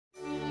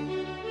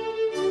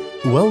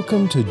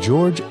Welcome to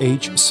George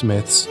H.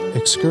 Smith's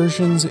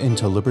Excursions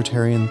into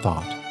Libertarian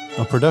Thought,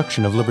 a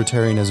production of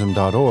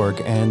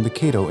Libertarianism.org and the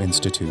Cato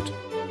Institute,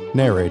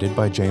 narrated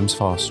by James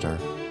Foster.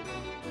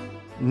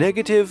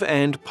 Negative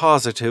and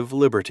Positive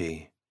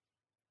Liberty.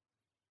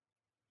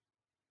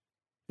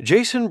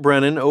 Jason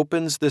Brennan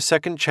opens the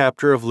second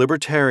chapter of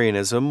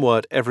Libertarianism,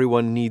 What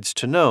Everyone Needs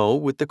to Know,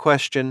 with the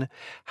question,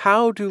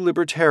 how do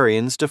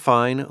libertarians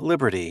define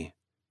liberty?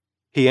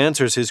 He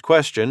answers his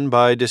question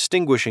by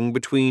distinguishing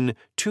between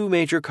two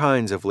major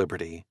kinds of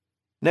liberty,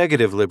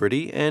 negative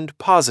liberty and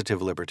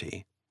positive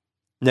liberty.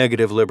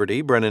 Negative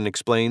liberty, Brennan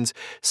explains,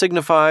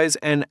 signifies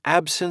an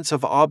absence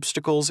of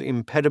obstacles,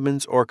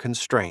 impediments, or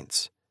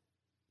constraints.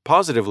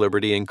 Positive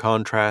liberty, in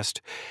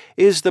contrast,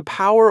 is the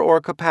power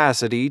or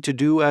capacity to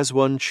do as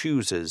one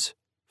chooses.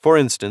 For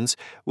instance,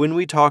 when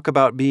we talk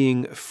about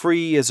being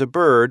free as a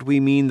bird, we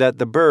mean that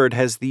the bird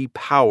has the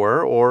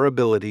power or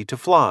ability to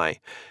fly.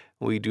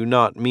 We do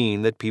not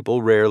mean that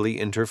people rarely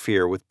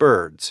interfere with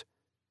birds.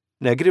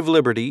 Negative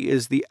liberty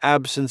is the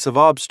absence of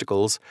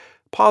obstacles.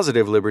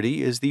 Positive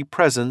liberty is the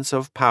presence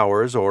of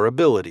powers or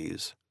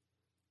abilities.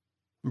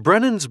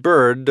 Brennan's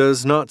bird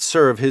does not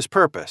serve his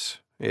purpose.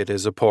 It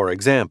is a poor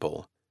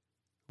example.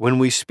 When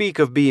we speak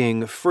of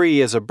being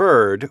free as a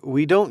bird,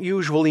 we don't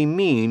usually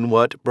mean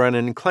what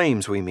Brennan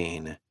claims we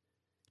mean.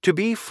 To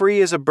be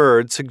free as a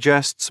bird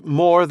suggests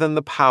more than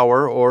the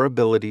power or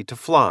ability to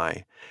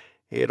fly.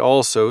 It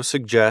also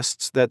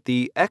suggests that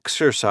the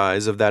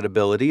exercise of that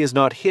ability is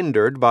not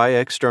hindered by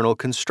external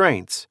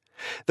constraints.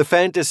 The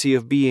fantasy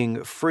of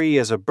being free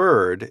as a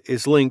bird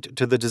is linked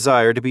to the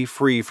desire to be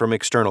free from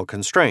external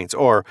constraints,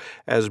 or,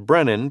 as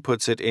Brennan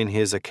puts it in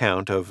his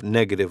account of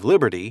negative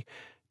liberty,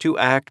 to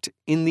act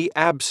in the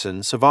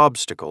absence of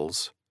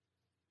obstacles.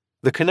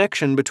 The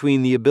connection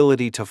between the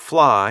ability to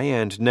fly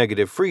and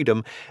negative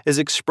freedom is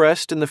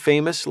expressed in the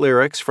famous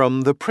lyrics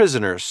from the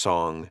Prisoner's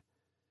Song.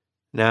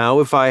 Now,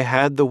 if I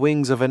had the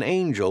wings of an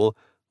angel,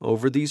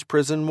 over these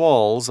prison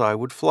walls I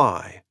would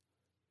fly.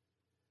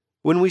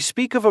 When we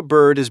speak of a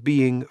bird as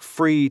being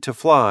free to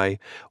fly,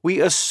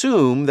 we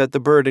assume that the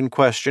bird in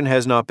question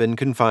has not been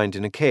confined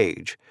in a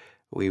cage.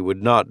 We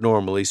would not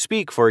normally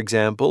speak, for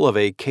example, of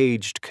a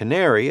caged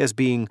canary as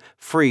being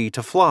free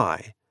to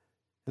fly.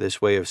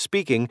 This way of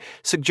speaking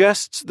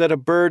suggests that a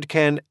bird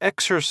can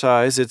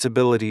exercise its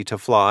ability to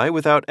fly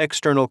without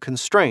external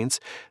constraints,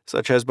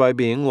 such as by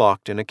being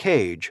locked in a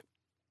cage.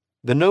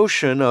 The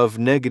notion of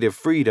negative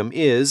freedom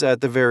is, at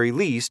the very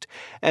least,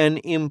 an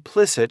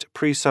implicit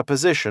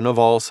presupposition of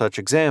all such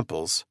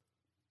examples.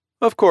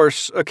 Of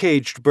course, a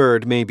caged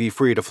bird may be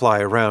free to fly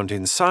around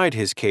inside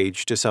his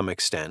cage to some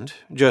extent,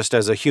 just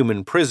as a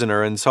human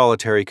prisoner in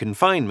solitary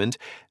confinement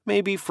may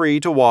be free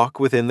to walk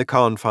within the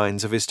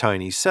confines of his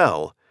tiny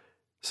cell.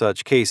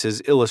 Such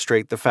cases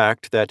illustrate the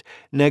fact that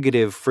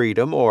negative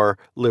freedom or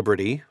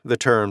liberty, the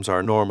terms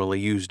are normally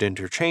used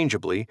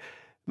interchangeably,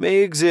 may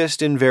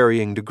exist in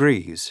varying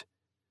degrees.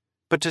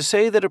 But to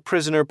say that a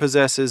prisoner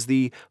possesses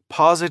the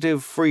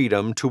positive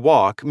freedom to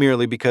walk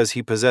merely because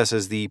he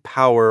possesses the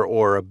power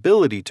or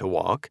ability to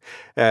walk,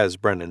 as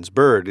Brennan's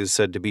bird is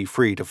said to be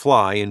free to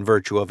fly in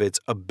virtue of its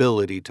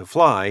ability to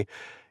fly,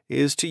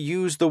 is to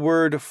use the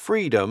word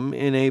freedom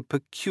in a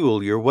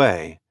peculiar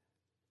way.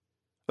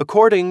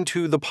 According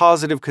to the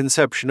positive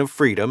conception of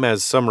freedom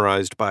as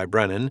summarized by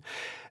Brennan,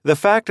 the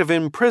fact of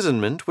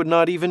imprisonment would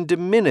not even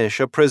diminish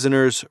a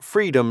prisoner's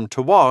freedom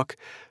to walk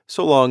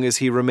so long as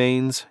he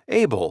remains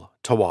able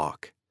to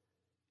walk.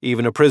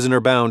 Even a prisoner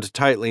bound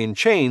tightly in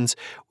chains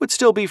would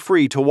still be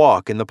free to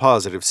walk in the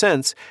positive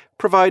sense,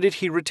 provided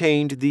he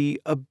retained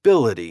the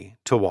ability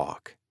to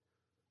walk.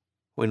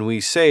 When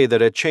we say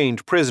that a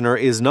chained prisoner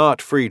is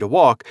not free to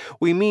walk,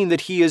 we mean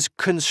that he is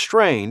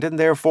constrained and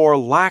therefore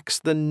lacks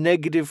the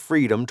negative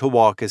freedom to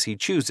walk as he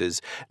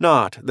chooses,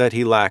 not that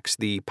he lacks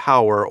the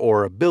power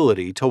or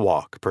ability to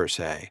walk per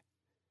se.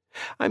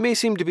 I may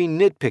seem to be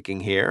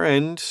nitpicking here,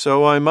 and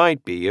so I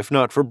might be if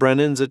not for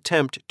Brennan's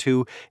attempt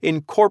to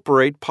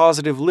incorporate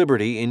positive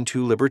liberty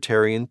into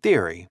libertarian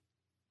theory.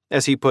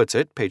 As he puts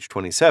it, page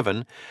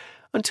 27,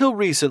 until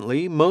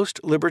recently,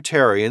 most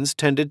libertarians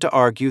tended to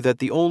argue that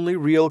the only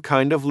real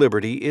kind of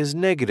liberty is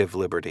negative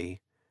liberty.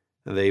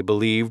 They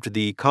believed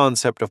the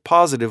concept of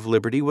positive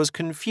liberty was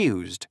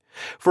confused.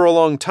 For a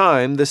long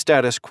time, the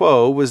status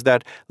quo was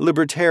that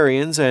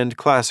libertarians and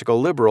classical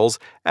liberals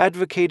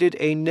advocated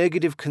a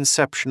negative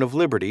conception of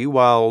liberty,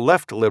 while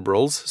left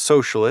liberals,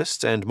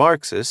 socialists, and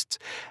Marxists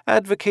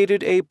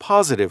advocated a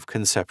positive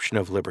conception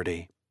of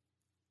liberty.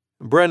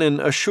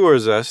 Brennan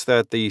assures us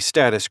that the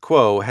status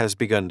quo has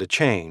begun to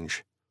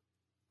change.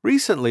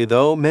 Recently,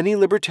 though, many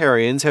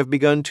libertarians have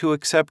begun to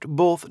accept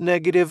both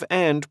negative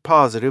and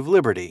positive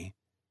liberty.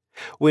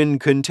 When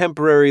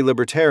contemporary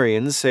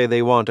libertarians say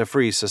they want a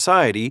free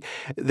society,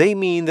 they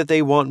mean that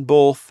they want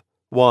both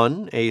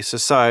 1. A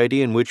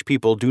society in which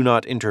people do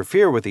not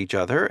interfere with each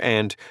other,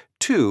 and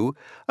 2.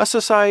 A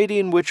society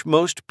in which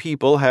most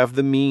people have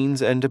the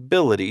means and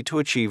ability to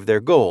achieve their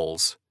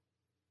goals.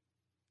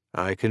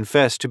 I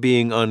confess to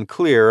being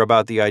unclear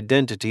about the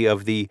identity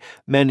of the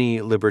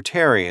many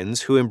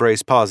libertarians who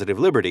embrace positive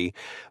liberty,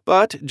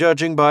 but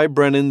judging by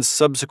Brennan's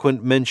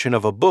subsequent mention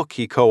of a book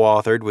he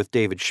co-authored with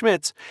David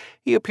Schmitz,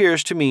 he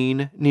appears to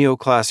mean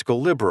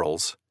neoclassical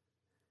liberals.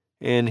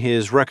 In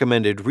his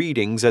recommended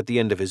readings at the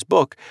end of his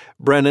book,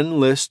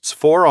 Brennan lists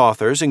 4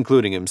 authors,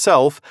 including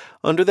himself,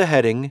 under the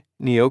heading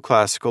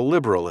Neoclassical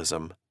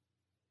Liberalism.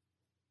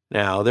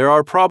 Now, there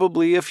are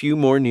probably a few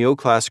more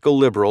neoclassical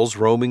liberals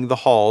roaming the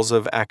halls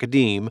of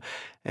academe,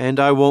 and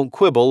I won't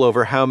quibble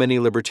over how many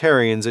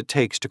libertarians it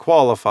takes to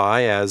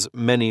qualify as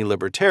many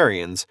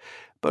libertarians,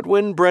 but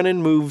when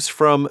Brennan moves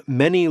from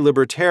many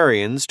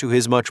libertarians to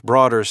his much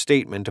broader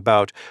statement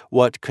about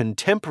what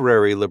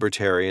contemporary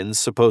libertarians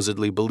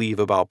supposedly believe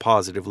about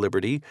positive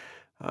liberty,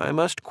 I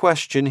must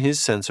question his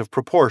sense of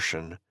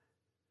proportion.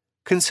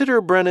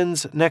 Consider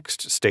Brennan's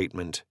next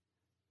statement.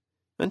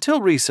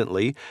 Until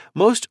recently,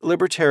 most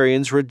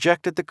libertarians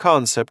rejected the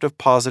concept of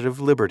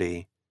positive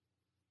liberty.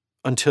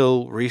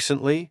 Until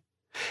recently?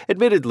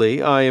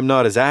 Admittedly, I am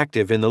not as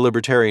active in the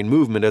libertarian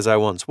movement as I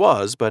once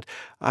was, but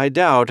I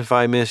doubt if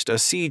I missed a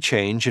sea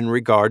change in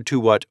regard to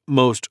what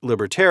most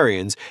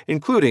libertarians,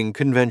 including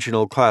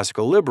conventional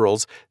classical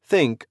liberals,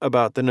 think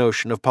about the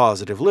notion of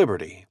positive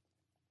liberty.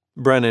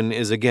 Brennan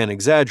is again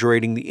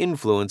exaggerating the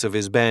influence of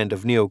his band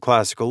of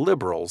neoclassical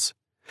liberals.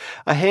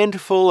 A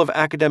handful of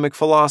academic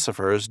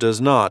philosophers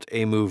does not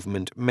a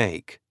movement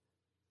make.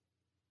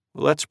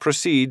 Let's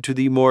proceed to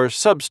the more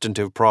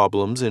substantive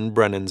problems in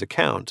Brennan's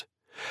account.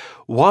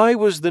 Why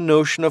was the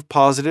notion of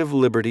positive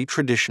liberty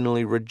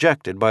traditionally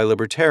rejected by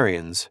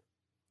libertarians?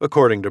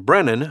 According to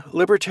Brennan,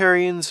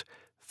 libertarians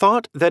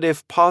thought that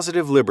if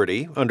positive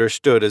liberty,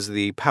 understood as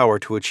the power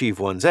to achieve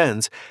one's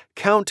ends,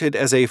 counted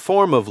as a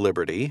form of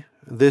liberty,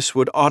 this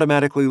would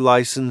automatically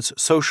license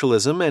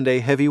socialism and a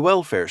heavy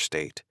welfare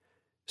state.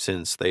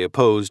 Since they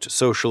opposed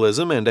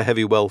socialism and a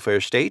heavy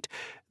welfare state,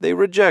 they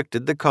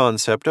rejected the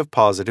concept of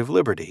positive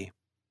liberty.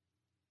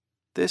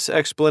 This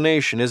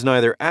explanation is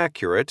neither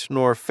accurate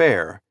nor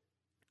fair.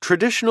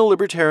 Traditional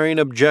libertarian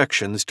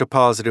objections to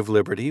positive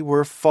liberty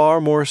were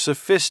far more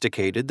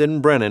sophisticated than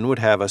Brennan would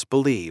have us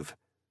believe.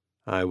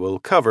 I will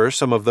cover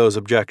some of those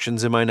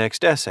objections in my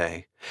next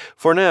essay.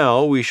 For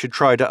now, we should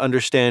try to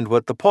understand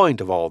what the point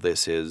of all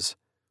this is.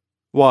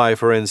 Why,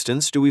 for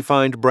instance, do we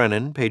find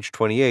Brennan, page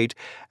 28,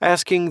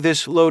 asking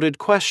this loaded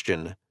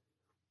question?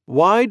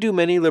 Why do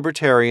many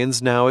libertarians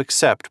now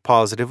accept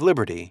positive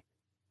liberty?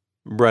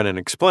 Brennan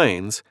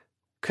explains,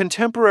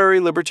 contemporary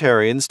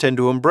libertarians tend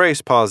to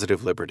embrace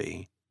positive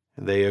liberty.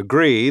 They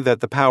agree that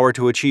the power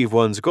to achieve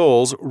one's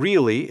goals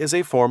really is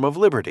a form of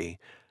liberty.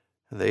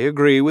 They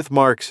agree with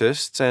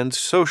Marxists and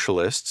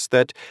socialists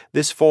that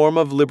this form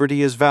of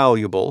liberty is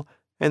valuable,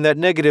 and that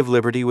negative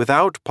liberty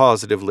without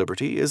positive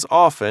liberty is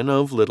often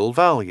of little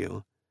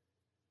value.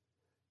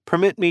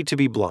 Permit me to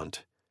be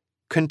blunt.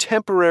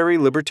 Contemporary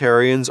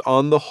libertarians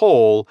on the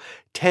whole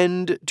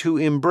tend to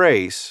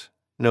embrace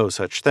no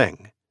such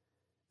thing.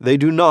 They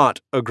do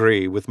not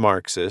agree with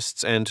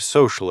Marxists and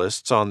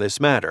socialists on this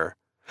matter.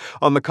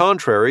 On the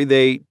contrary,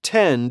 they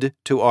tend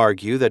to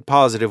argue that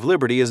positive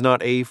liberty is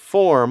not a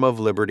form of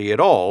liberty at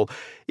all,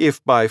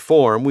 if by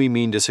form we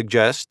mean to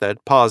suggest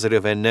that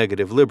positive and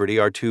negative liberty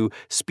are 2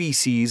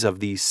 species of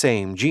the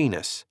same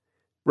genus.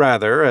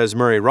 Rather, as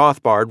Murray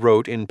Rothbard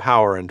wrote in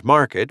Power and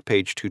Market,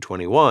 page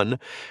 221,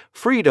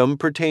 freedom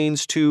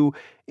pertains to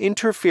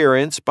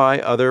interference by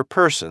other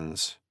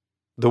persons.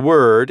 The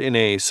word, in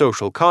a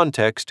social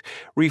context,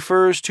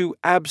 refers to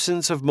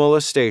absence of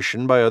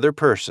molestation by other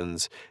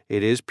persons.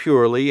 It is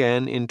purely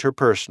an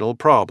interpersonal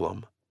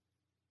problem.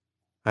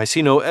 I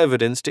see no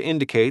evidence to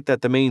indicate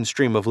that the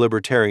mainstream of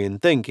libertarian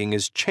thinking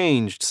is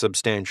changed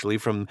substantially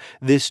from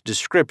this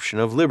description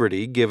of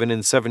liberty given in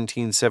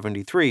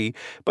 1773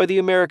 by the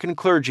American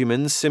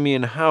clergyman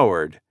Simeon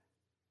Howard.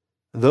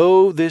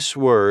 Though this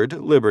word,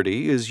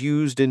 liberty, is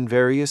used in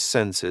various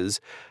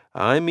senses,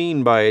 I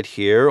mean by it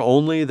here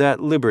only that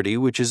liberty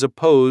which is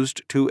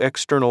opposed to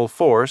external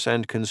force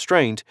and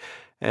constraint,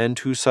 and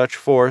to such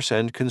force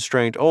and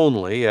constraint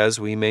only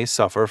as we may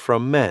suffer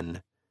from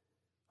men.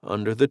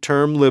 Under the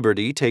term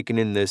liberty, taken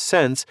in this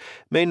sense,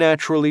 may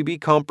naturally be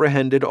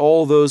comprehended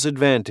all those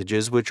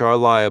advantages which are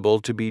liable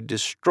to be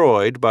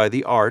destroyed by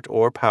the art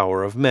or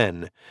power of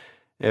men,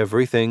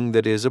 everything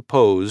that is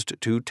opposed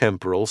to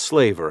temporal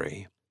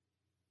slavery.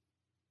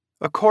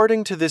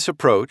 According to this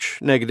approach,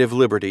 negative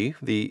liberty,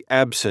 the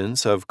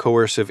absence of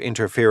coercive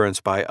interference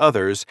by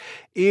others,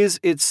 is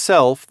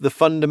itself the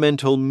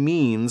fundamental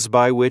means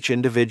by which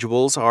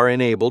individuals are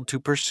enabled to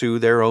pursue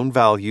their own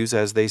values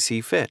as they see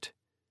fit.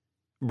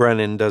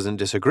 Brennan doesn't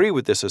disagree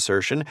with this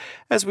assertion,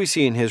 as we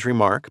see in his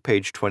remark,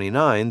 page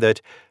 29,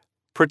 that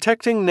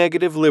protecting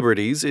negative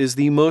liberties is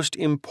the most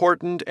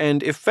important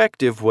and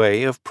effective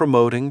way of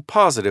promoting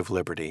positive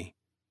liberty.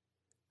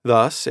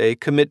 Thus, a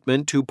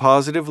commitment to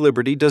positive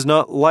liberty does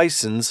not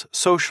license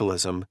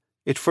socialism,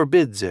 it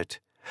forbids it.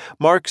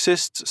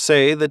 Marxists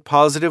say that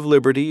positive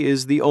liberty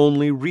is the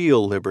only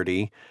real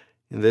liberty.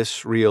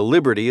 This real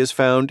liberty is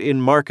found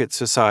in market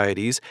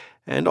societies,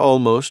 and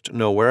almost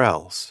nowhere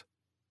else.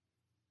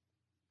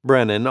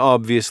 Brennan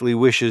obviously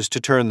wishes to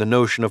turn the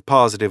notion of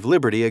positive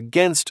liberty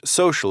against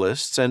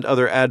socialists and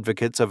other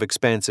advocates of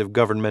expansive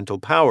governmental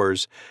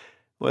powers.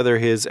 Whether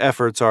his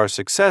efforts are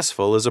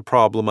successful is a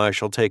problem I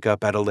shall take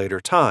up at a later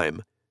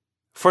time.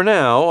 For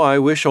now, I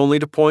wish only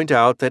to point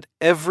out that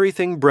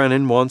everything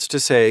Brennan wants to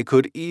say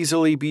could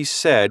easily be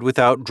said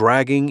without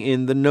dragging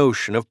in the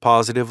notion of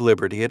positive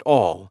liberty at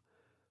all.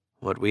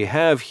 What we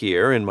have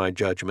here, in my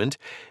judgment,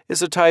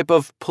 is a type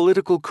of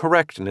political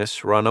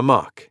correctness run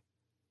amok.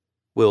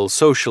 Will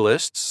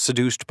socialists,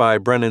 seduced by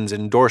Brennan's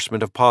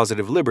endorsement of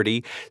positive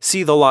liberty,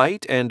 see the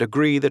light and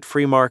agree that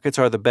free markets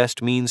are the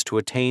best means to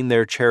attain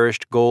their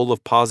cherished goal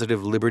of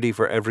positive liberty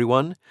for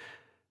everyone?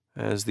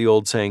 As the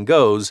old saying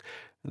goes,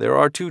 there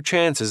are two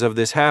chances of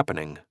this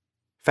happening: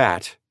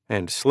 fat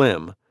and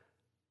slim.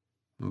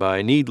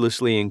 By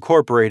needlessly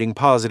incorporating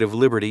positive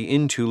liberty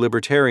into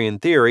libertarian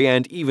theory,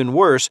 and even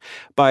worse,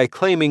 by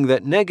claiming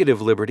that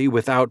negative liberty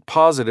without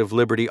positive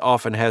liberty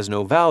often has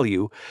no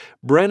value,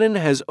 Brennan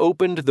has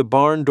opened the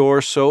barn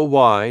door so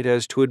wide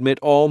as to admit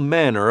all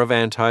manner of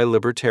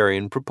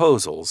anti-libertarian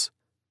proposals.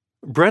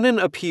 Brennan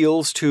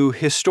appeals to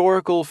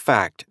historical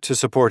fact to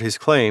support his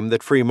claim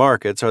that free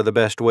markets are the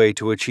best way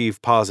to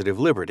achieve positive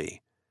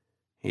liberty.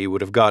 He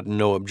would have gotten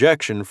no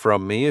objection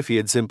from me if he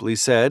had simply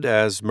said,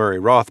 as Murray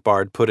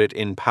Rothbard put it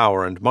in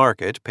Power and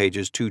Market,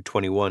 pages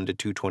 221 to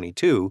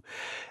 222,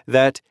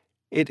 that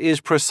it is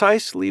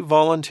precisely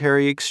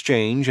voluntary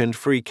exchange and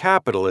free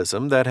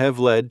capitalism that have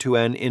led to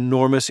an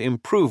enormous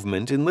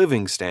improvement in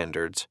living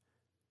standards.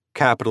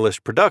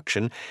 Capitalist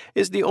production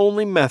is the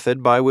only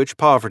method by which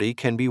poverty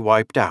can be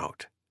wiped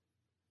out.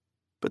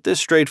 But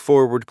this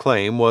straightforward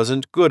claim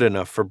wasn't good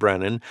enough for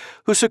Brennan,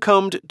 who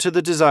succumbed to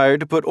the desire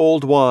to put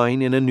old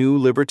wine in a new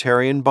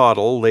libertarian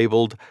bottle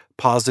labeled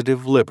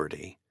Positive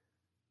Liberty.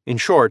 In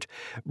short,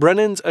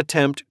 Brennan's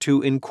attempt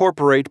to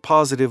incorporate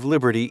positive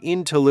liberty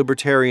into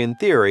libertarian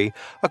theory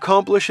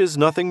accomplishes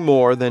nothing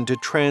more than to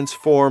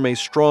transform a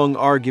strong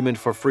argument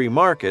for free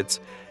markets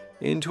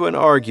into an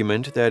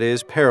argument that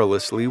is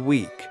perilously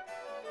weak.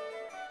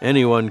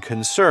 Anyone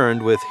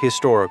concerned with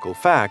historical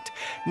fact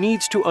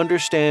needs to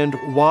understand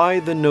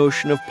why the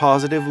notion of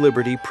positive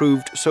liberty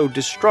proved so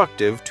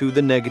destructive to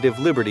the negative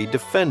liberty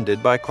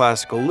defended by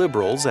classical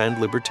liberals and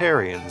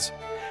libertarians.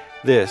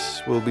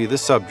 This will be the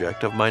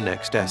subject of my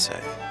next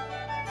essay.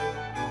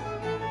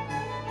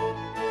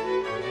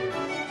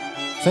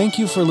 Thank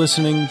you for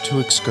listening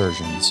to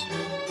Excursions.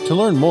 To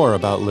learn more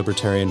about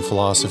libertarian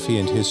philosophy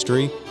and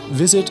history,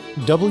 visit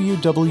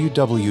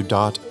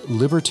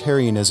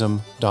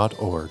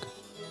www.libertarianism.org.